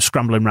say, if we were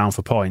scrambling around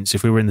for points,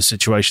 if we were in the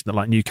situation that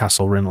like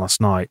Newcastle were in last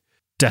night,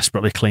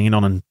 desperately clinging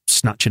on and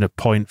snatching a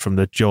point from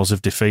the jaws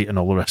of defeat and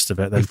all the rest of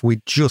it. If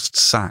we just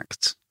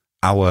sacked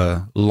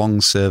our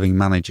long-serving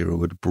manager who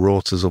had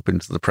brought us up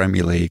into the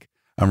Premier League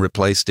and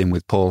replaced him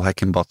with Paul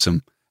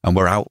Heckingbottom, and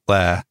we're out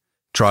there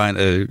trying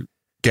to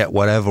get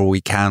whatever we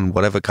can,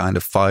 whatever kind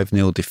of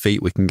 5-0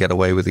 defeat we can get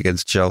away with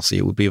against Chelsea,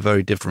 it would be a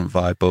very different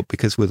vibe. But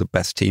because we're the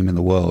best team in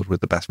the world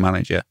with the best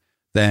manager,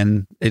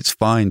 then it's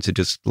fine to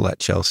just let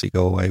Chelsea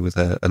go away with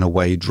an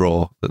away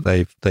draw that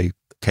they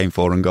came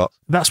for and got.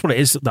 That's what it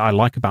is that I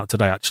like about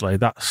today, actually.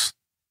 That's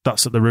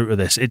at the root of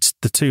this. It's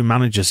the two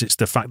managers. It's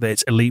the fact that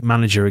it's elite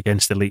manager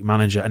against elite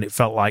manager, and it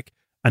felt like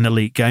an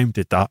elite game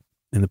did that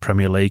in the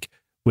Premier League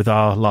with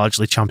our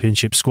largely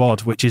championship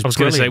squad, which is brilliant.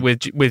 I was going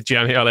to say with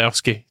Gianni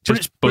Alioski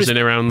just buzzing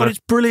around there. But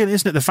it's brilliant,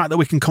 isn't it? The fact that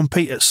we can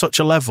compete at such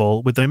a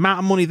level with the amount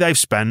of money they've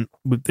spent.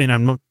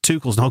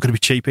 Tuchel's not going to be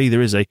cheap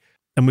either, is he?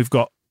 And we've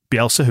got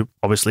Bielsa, who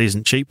obviously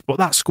isn't cheap, but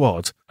that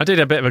squad. I did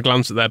a bit of a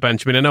glance at their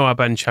bench. I mean, I know our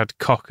bench had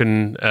Koch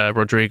and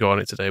Rodrigo on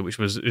it today, which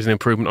is an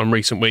improvement on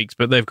recent weeks,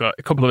 but they've got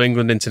a couple of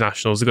England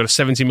internationals. They've got a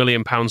 £70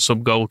 million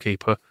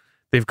sub-goalkeeper.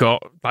 They've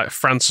got like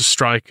France's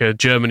striker,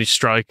 Germany's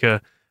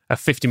striker, a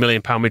 £50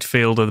 million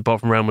midfielder, the bought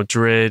from Real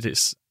Madrid.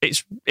 It's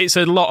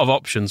a lot of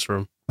options for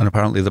them. And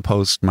apparently the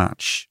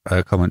post-match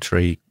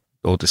commentary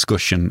or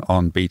discussion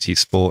on BT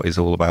Sport is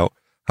all about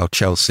how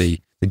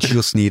Chelsea, they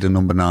just need a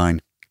number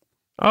 9.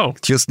 Oh.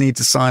 Just need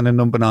to sign a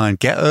number 9.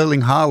 Get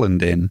Erling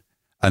Haaland in,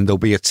 and there'll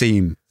be a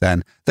team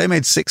then. They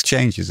made 6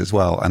 changes as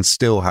well and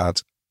still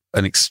had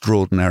an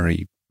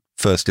extraordinary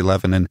first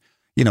 11. And,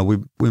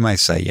 we may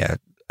say,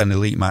 an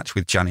elite match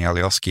with Gianni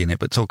Alioski in it,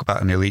 but talk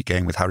about an elite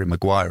game with Harry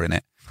Maguire in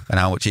it and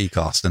how much he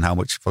cost and how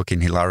much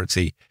fucking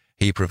hilarity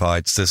he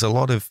provides. There's a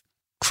lot of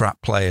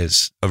crap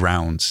players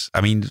around.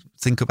 I mean,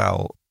 think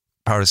about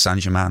Paris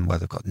Saint-Germain, where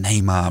they've got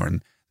Neymar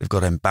and they've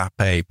got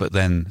Mbappe, but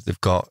then they've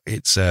got,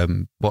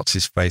 what's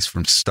his face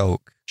from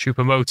Stoke?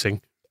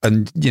 Choupo-Moting.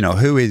 And,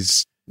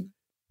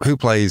 who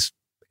plays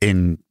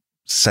in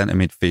centre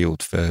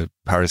midfield for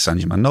Paris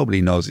Saint-Germain?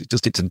 Nobody knows.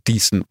 It's a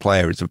decent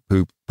player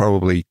who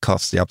probably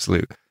costs the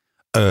absolute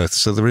earth.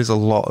 So there is a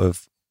lot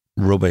of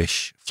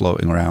rubbish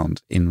floating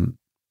around in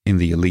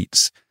the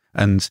elites.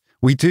 And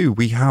we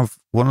have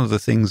one of the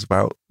things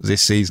about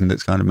this season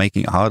that's kind of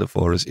making it harder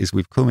for us is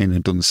we've come in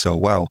and done so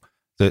well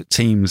that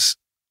teams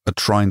are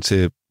trying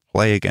to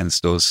play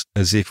against us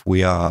as if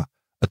we are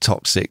a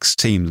top 6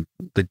 team.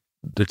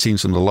 The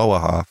teams from the lower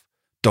half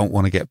don't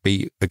want to get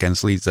beat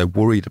against Leeds. They're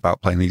worried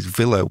about playing Leeds.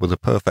 Villa were the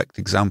perfect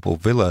example.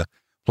 Villa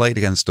played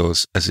against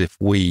us as if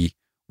we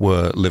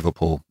were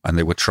Liverpool and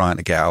they were trying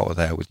to get out of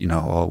there with,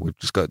 we've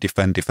just got to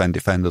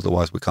defend,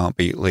 otherwise we can't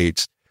beat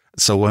Leeds.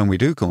 So when we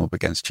do come up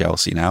against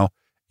Chelsea now,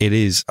 it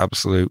is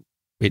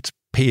it's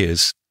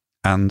peers,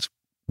 and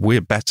we're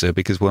better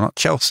because we're not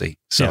Chelsea.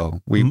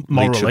 So we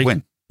should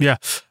win. Yeah.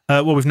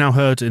 Well, we've now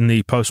heard in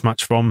the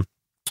post-match from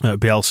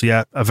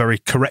Bielsa, a very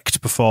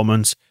correct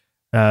performance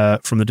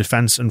from the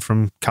defence and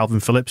from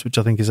Calvin Phillips, which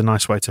I think is a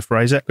nice way to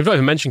phrase it. We've not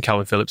even mentioned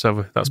Calvin Phillips, have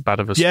we? That's bad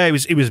of us. Yeah,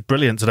 he was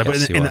brilliant today,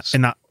 yes, but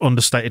in that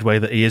understated way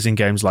that he is in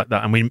games like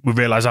that, and we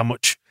realise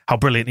how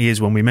brilliant he is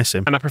when we miss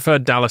him. And I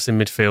preferred Dallas in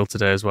midfield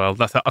today as well.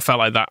 I felt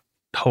like that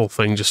whole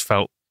thing just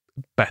felt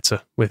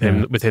better with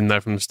him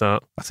there from the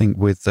start. I think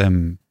with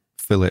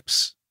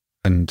Phillips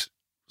and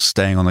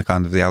staying on the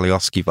kind of the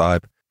Alioski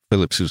vibe,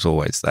 Phillips was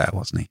always there,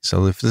 wasn't he?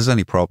 So if there's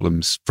any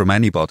problems from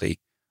anybody,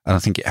 and I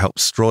think it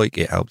helps Struijk,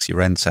 it helps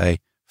Llorente,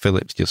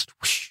 Phillips just,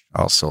 whoosh,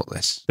 I'll sort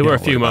this. There were a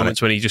few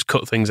moments when he just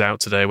cut things out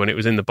today when it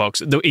was in the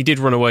box. He did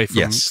run away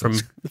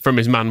from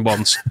his man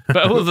once. But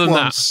other than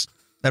that...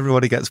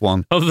 Everybody gets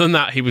one. Other than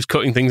that, he was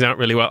cutting things out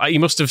really well. He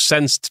must have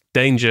sensed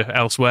danger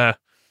elsewhere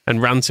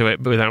and ran to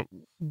it without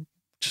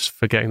just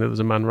forgetting that there's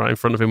a man right in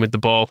front of him with the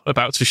ball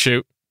about to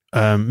shoot.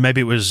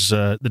 Maybe it was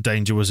the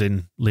danger was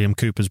in Liam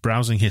Cooper's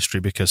browsing history,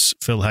 because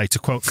Phil Hay, to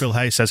quote Phil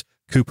Hay, says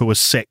Cooper was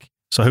sick.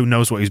 So who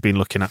knows what he's been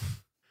looking at.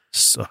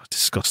 So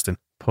disgusting.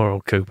 Poor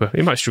old Cooper.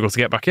 He might struggle to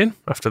get back in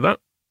after that.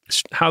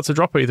 It's hard to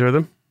drop either of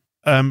them.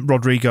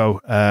 Rodrigo,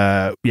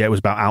 it was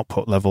about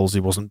output levels. He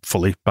wasn't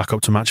fully back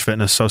up to match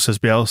fitness, so says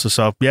Bielsa.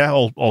 So,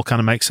 all kind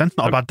of makes sense.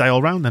 Not a bad day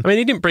all round then. I mean,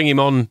 he didn't bring him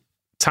on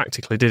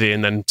tactically, did he,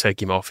 and then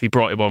take him off? He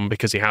brought him on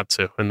because he had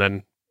to, and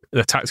then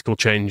the tactical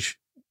change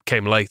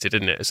came later,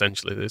 didn't it,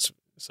 essentially?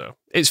 So,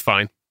 it's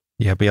fine.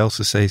 Yeah,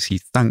 Bielsa says he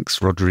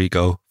thanks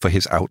Rodrigo for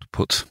his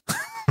output,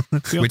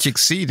 which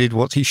exceeded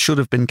what he should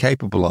have been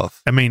capable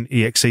of. I mean,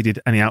 he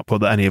exceeded any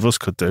output that any of us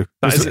could do.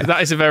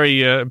 That is a very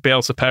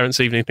Bielsa Parents'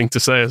 Evening thing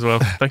to say as well.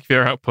 Thank you for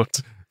your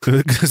output.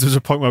 Because there was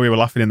a point where we were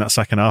laughing in that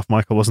second half,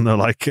 Michael, wasn't there?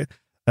 Like,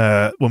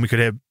 when we could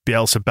hear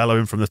Bielsa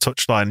bellowing from the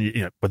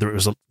touchline, whether it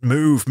was a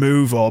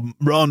move or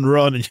run,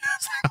 and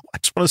I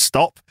just want to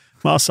stop.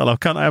 Marcelo,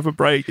 can't I have a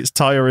break? It's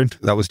tiring.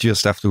 That was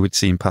just after we'd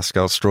seen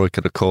Pascal Struijk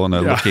at a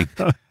corner looking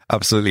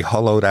absolutely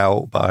hollowed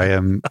out by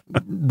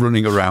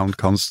running around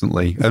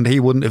constantly. And he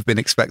wouldn't have been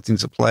expecting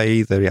to play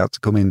either. He had to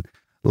come in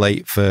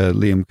late for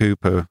Liam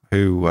Cooper,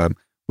 who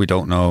we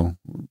don't know.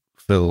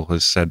 Phil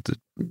has said that,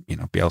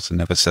 Bielsa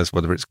never says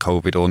whether it's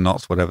COVID or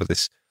not, whatever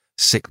this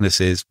sickness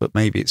is, but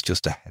maybe it's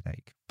just a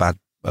headache,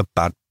 a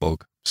bad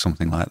bug,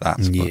 something like that.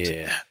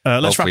 Yeah.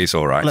 Hopefully he's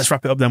all right. Let's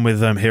wrap it up then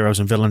with heroes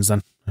and villains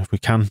then, if we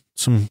can.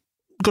 Some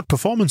good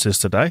performances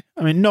today.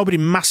 I mean, nobody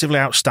massively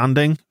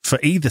outstanding for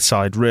either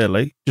side,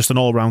 really. Just an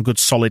all-round good,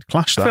 solid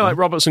clash. I feel like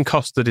Roberts and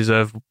Costa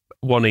deserve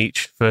one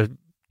each for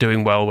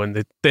doing well when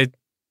they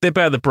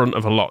bear the brunt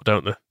of a lot,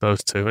 don't they,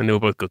 those two? And they were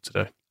both good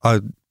today.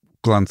 I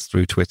glanced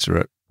through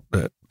Twitter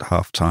at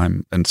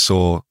half-time and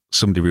saw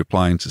somebody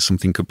replying to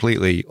something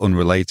completely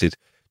unrelated,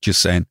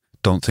 just saying,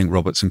 don't think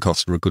Roberts and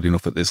Costa are good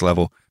enough at this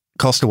level.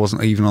 Costa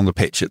wasn't even on the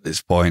pitch at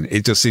this point.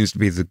 It just seems to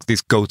be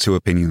this go-to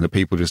opinion that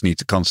people just need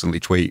to constantly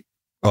tweet,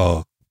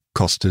 oh,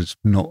 Costa's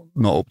not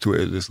up to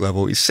it at this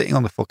level. He's sitting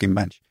on the fucking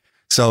bench.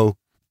 So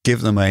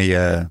give them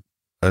a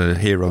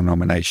hero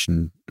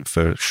nomination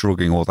for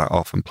shrugging all that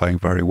off and playing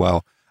very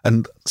well.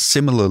 And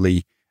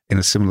similarly, in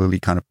a similarly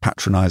kind of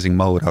patronising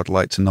mode, I'd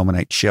like to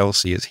nominate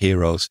Chelsea as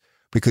heroes,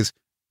 because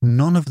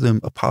none of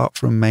them, apart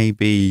from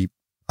maybe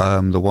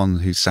the one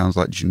who sounds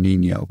like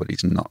Juninho, but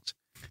he's not.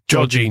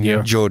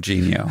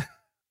 Jorginho.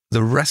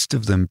 The rest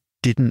of them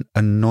didn't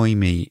annoy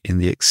me in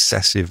the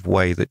excessive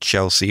way that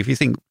Chelsea, if you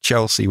think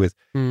Chelsea with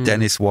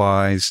Dennis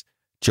Wise,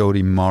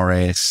 Jody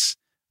Morris,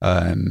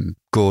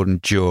 Gordon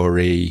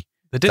Jury.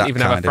 They didn't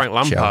even have a Frank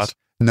Lampard. Chelsea.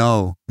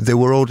 No, they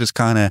were all just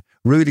kind of,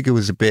 Rudiger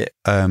was a bit,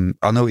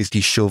 I noticed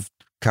he shoved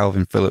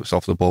Calvin Phillips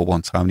off the ball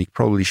one time, and he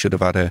probably should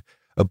have had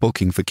a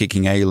booking for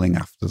kicking Ayling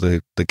after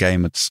the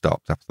game had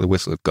stopped, after the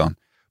whistle had gone.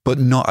 But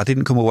I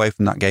didn't come away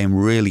from that game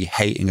really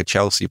hating a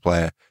Chelsea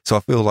player. So I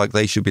feel like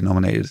they should be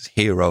nominated as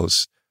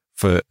heroes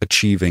for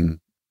achieving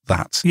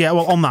that. Yeah,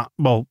 on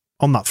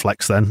that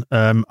flex then,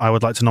 I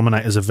would like to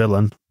nominate as a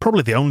villain,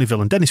 probably the only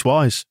villain, Dennis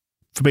Wise,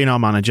 for being our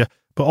manager,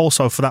 but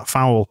also for that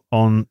foul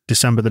on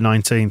December the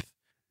 19th,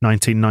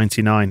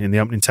 1999, in the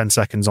opening 10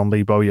 seconds on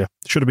Lee Bowyer.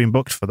 Should have been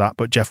booked for that,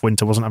 but Jeff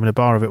Winter wasn't having a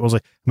bar of it, was he?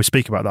 We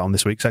speak about that on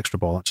this week's Extra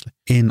Ball, actually.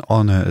 In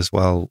honour as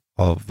well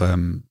of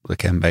the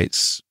Ken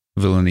Bates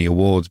Villainy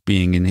Awards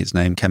being in his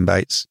name, Ken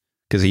Bates,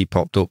 because he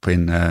popped up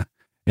in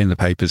the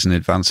papers in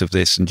advance of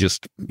this, and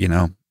just,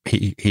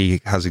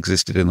 he has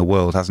existed in the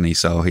world, hasn't he?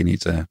 So he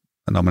needs a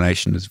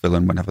nomination as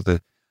villain whenever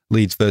the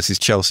Leeds versus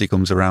Chelsea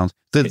comes around.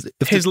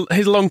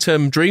 His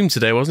long-term dream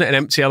today, wasn't it? An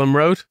empty Ellen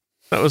Road?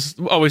 That was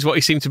always what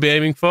he seemed to be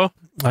aiming for.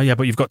 Oh, yeah,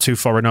 but you've got two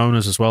foreign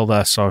owners as well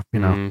there, so,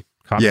 can't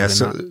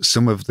so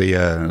some of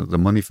the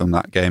money from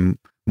that game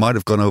might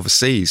have gone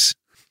overseas.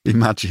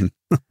 Imagine.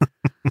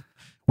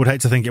 Would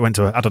hate to think it went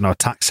to a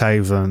tax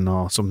haven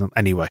or something.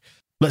 Anyway,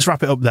 let's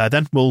wrap it up there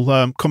then.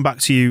 We'll come back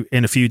to you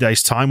in a few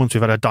days' time once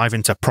we've had a dive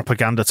into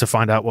propaganda to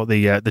find out what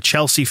the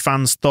Chelsea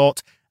fans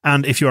thought.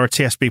 And if you're a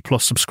TSB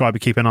Plus subscriber,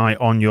 keep an eye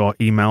on your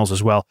emails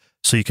as well,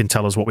 so you can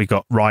tell us what we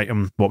got right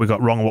and what we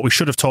got wrong and what we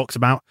should have talked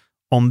about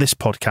on this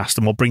podcast.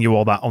 And we'll bring you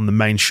all that on the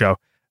main show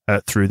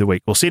through the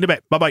week. We'll see you in a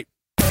bit. Bye-bye.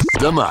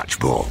 The Match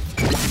Ball.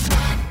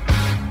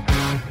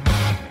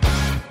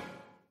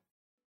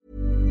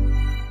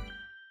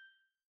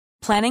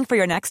 Planning for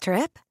your next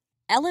trip?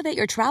 Elevate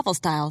your travel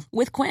style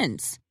with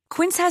Quince.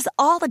 Quince has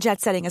all the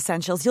jet-setting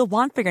essentials you'll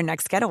want for your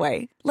next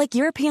getaway, like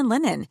European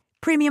linen,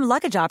 premium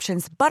luggage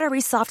options,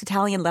 buttery soft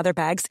Italian leather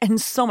bags, and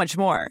so much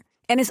more.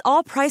 And is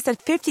all priced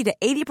at 50 to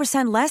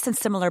 80% less than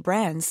similar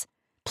brands.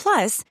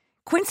 Plus,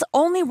 Quince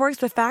only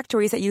works with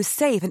factories that use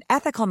safe and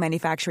ethical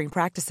manufacturing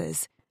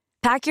practices.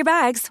 Pack your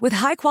bags with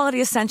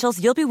high-quality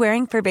essentials you'll be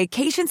wearing for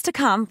vacations to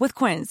come with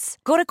Quince.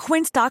 Go to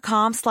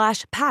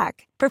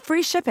quince.com/pack for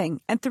free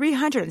shipping and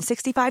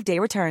 365-day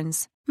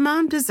returns.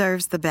 Mom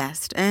deserves the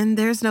best, and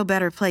there's no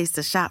better place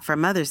to shop for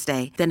Mother's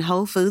Day than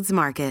Whole Foods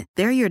Market.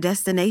 They're your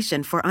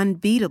destination for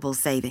unbeatable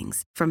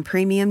savings, from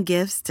premium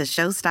gifts to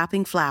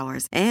show-stopping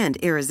flowers and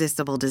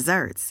irresistible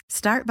desserts.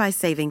 Start by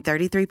saving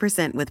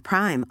 33% with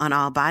Prime on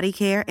all body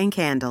care and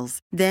candles.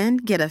 Then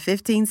get a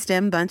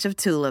 15-stem bunch of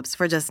tulips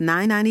for just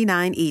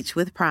 $9.99 each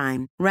with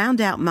Prime. Round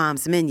out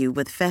Mom's menu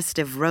with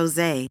festive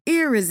rosé,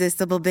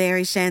 irresistible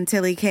berry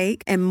chantilly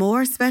cake, and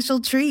more special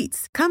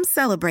treats. Come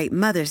celebrate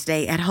Mother's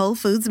Day at Whole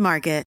Foods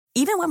Market.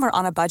 Even when we're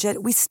on a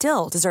budget, we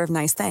still deserve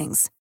nice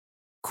things.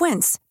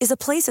 Quince is a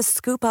place to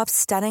scoop up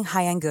stunning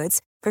high-end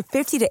goods for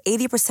 50 to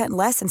 80%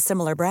 less than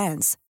similar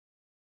brands.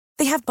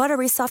 They have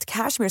buttery soft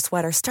cashmere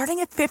sweaters starting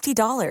at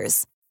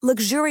 $50,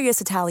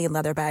 luxurious Italian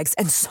leather bags,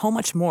 and so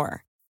much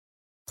more.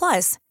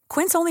 Plus,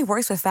 Quince only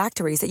works with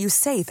factories that use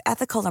safe,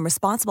 ethical, and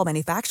responsible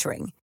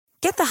manufacturing.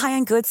 Get the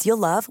high-end goods you'll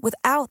love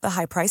without the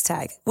high price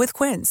tag with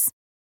Quince.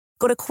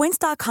 Go to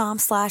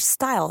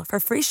quince.com/style for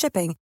free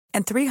shipping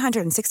and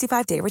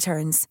 365-day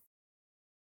returns.